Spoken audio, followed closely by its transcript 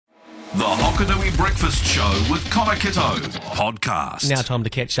The Hokanui Breakfast Show with Connor Kitto podcast. Now time to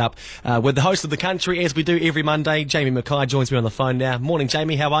catch up with the host of the country, as we do every Monday. Jamie Mackay joins me on the phone now. Morning,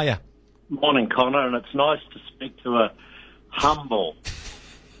 Jamie. How are you? Morning, Connor, and it's nice to speak to a humble,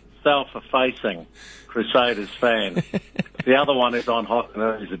 self-effacing Crusaders fan. The other one is on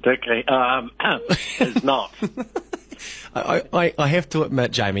Hokanui, is a dickhead. Is not. I have to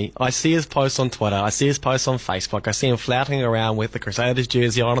admit, Jamie, I see his posts on Twitter, I see his posts on Facebook, I see him flouting around with the Crusaders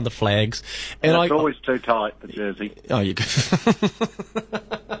jersey on and the flags. And it's always too tight, the jersey. Oh, you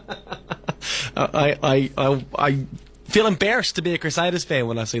I feel embarrassed to be a Crusaders fan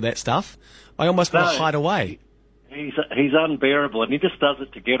when I see that stuff. I almost want to hide away. He's unbearable, and he just does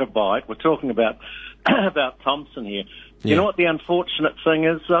it to get a bite. We're talking about Thompson here. You know what the unfortunate thing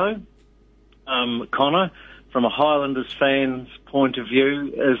is, though, Connor? From a Highlanders fan's point of view,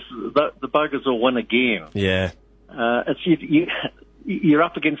 is the buggers will win again. Yeah. You're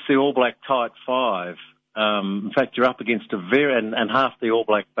up against the All Black tight five. In fact, you're up against and half the All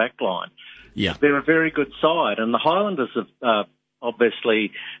Black back line. Yeah. They're a very good side, and the Highlanders have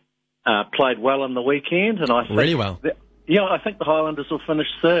obviously played well on the weekend. And I think really well. I think the Highlanders will finish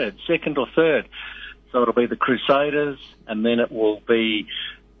second or third. So it'll be the Crusaders, and then it will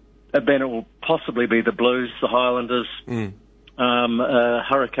possibly be the Blues, the Highlanders,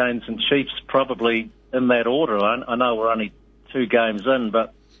 Hurricanes and Chiefs, probably in that order. I know we're only 2 games in,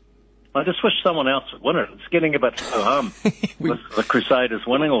 but I just wish someone else would win it. It's getting a bit ho-hum with the Crusaders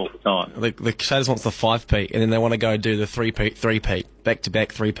winning all the time. The Crusaders wants the 5-peat, and then they want to go do the 3-peat,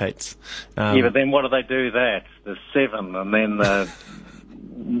 back-to-back 3-peats. But then what do they do that? The 7, and then the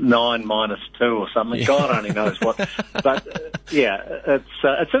 9 minus 2 or something. Yeah. God only knows what. But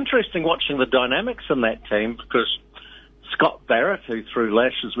it's interesting watching the dynamics in that team, because Scott Barrett, who threw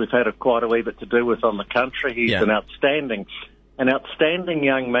lashes we've had quite a wee bit to do with on the country, he's an outstanding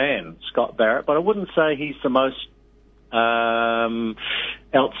young man, Scott Barrett. But I wouldn't say he's the most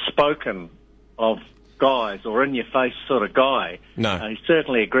outspoken of guys or in-your-face sort of guy. No, he's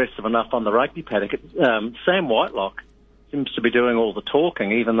certainly aggressive enough on the rugby paddock. Sam Whitelock seems to be doing all the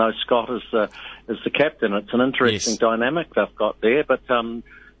talking, even though Scott is the captain. It's an interesting dynamic they've got there. But Sam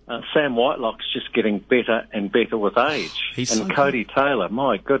Whitelock's just getting better and better with age. Cody Taylor,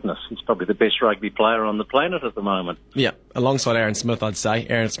 my goodness, he's probably the best rugby player on the planet at the moment. Yeah, alongside Aaron Smith, I'd say.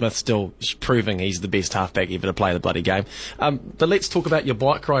 Aaron Smith still proving he's the best halfback ever to play the bloody game. But let's talk about your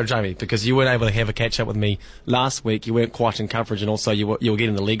bike ride, Jamie, because you weren't able to have a catch-up with me last week. You weren't quite in coverage, and also you were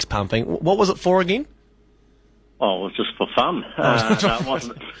getting the legs pumping. What was it for again? Oh, it was just for fun.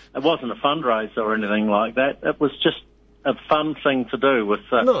 It wasn't a fundraiser or anything like that. It was just a fun thing to do with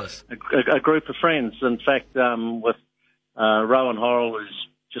a group of friends. In fact, with Rowan Horrell, who's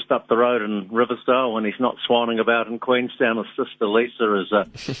just up the road in Riversdale, when he's not swanning about in Queenstown. His sister Lisa is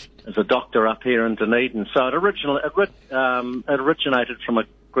a doctor up here in Dunedin. So it originated from a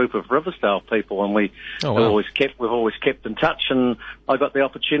group of Riversdale people, and we've always kept in touch. And I got the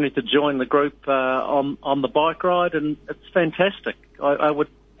opportunity to join the group on the bike ride, and it's fantastic. I would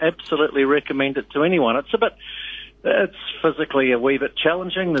absolutely recommend it to anyone. It's physically a wee bit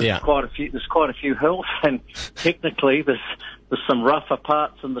challenging. There's quite a few hills, and technically there's some rougher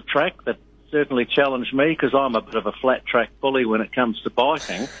parts in the track that certainly challenge me, because I'm a bit of a flat track bully when it comes to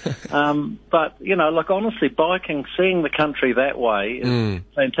biking. But honestly, biking, seeing the country that way is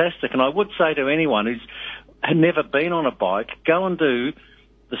fantastic. And I would say to anyone who's never been on a bike, go and do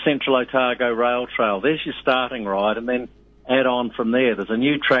the Central Otago Rail Trail. There's your starting ride, and then add on from there. There's a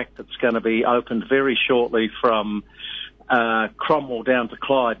new track that's going to be opened very shortly from Cromwell down to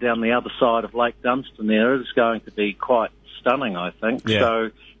Clyde, down the other side of Lake Dunstan. There is going to be quite stunning, I think. Yeah. So,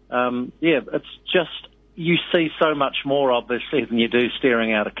 it's just, you see so much more, obviously, than you do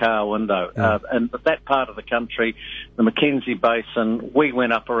staring out a car window. And that part of the country, the Mackenzie Basin, we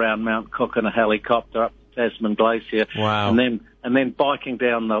went up around Mount Cook in a helicopter up to Tasman Glacier. Wow. And then biking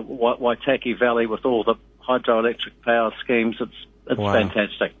down the Waitaki Valley with all the hydroelectric power schemes. It's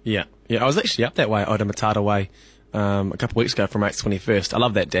fantastic. Yeah. I was actually up that way, Oda Matata Way, a couple of weeks ago from April 21st. I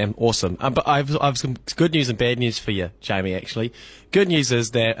love that dam. Awesome. But I've some good news and bad news for you, Jamie, actually. Good news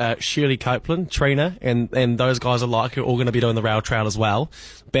is that Shirley Copeland, Trina, and those guys alike are all going to be doing the rail trail as well.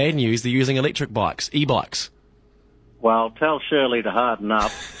 Bad news, they're using electric bikes, e-bikes. Well, tell Shirley to harden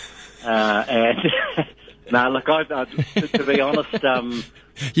up. And No, look, to be honest...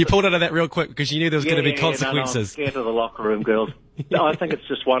 you pulled out of that real quick because you knew there was going to be consequences. No, I'm scared of the locker room, girls. I think it's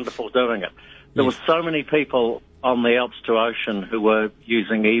just wonderful doing it. There were so many people on the Alps to Ocean who were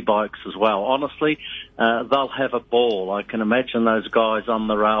using e-bikes as well. Honestly, they'll have a ball. I can imagine those guys on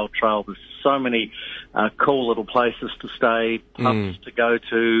the rail trail. There's so many cool little places to stay, pubs to go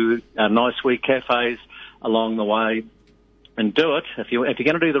to, nice wee cafes along the way. And do it. If you're going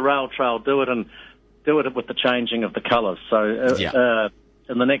to do the rail trail, do it with the changing of the colours. So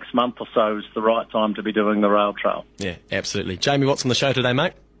in the next month or so is the right time to be doing the rail trail. Yeah, absolutely. Jamie, what's on the show today,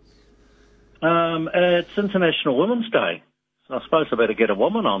 mate? It's International Women's Day. So I suppose I better get a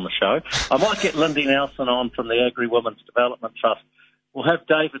woman on the show. I might get Lindy Nelson on from the Agri Women's Development Trust. We'll have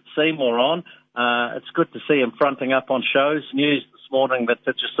David Seymour on. It's good to see him fronting up on shows. News this morning that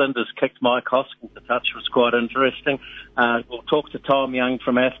Jacinda's kicked Mike Hosking to touch was quite interesting. We'll talk to Tom Young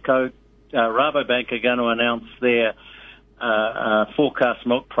from AFCO. Rabobank are going to announce their forecast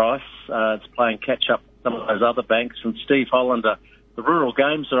milk price. It's playing catch-up with some of those other banks. And Steve Hollander, the Rural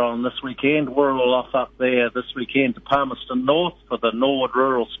Games are on this weekend. We're all off up there this weekend to Palmerston North for the Norwood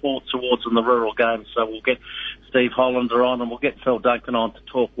Rural Sports Awards and the Rural Games. So we'll get Steve Hollander on and we'll get Phil Duncan on to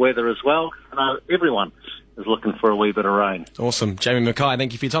talk weather as well. I know everyone is looking for a wee bit of rain. Awesome. Jamie Mackay,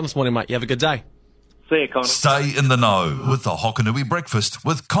 thank you for your time this morning, mate. You have a good day. See you, Connor. Stay in the know with the Hokanui Breakfast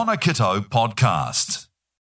with Connor Kitto podcast.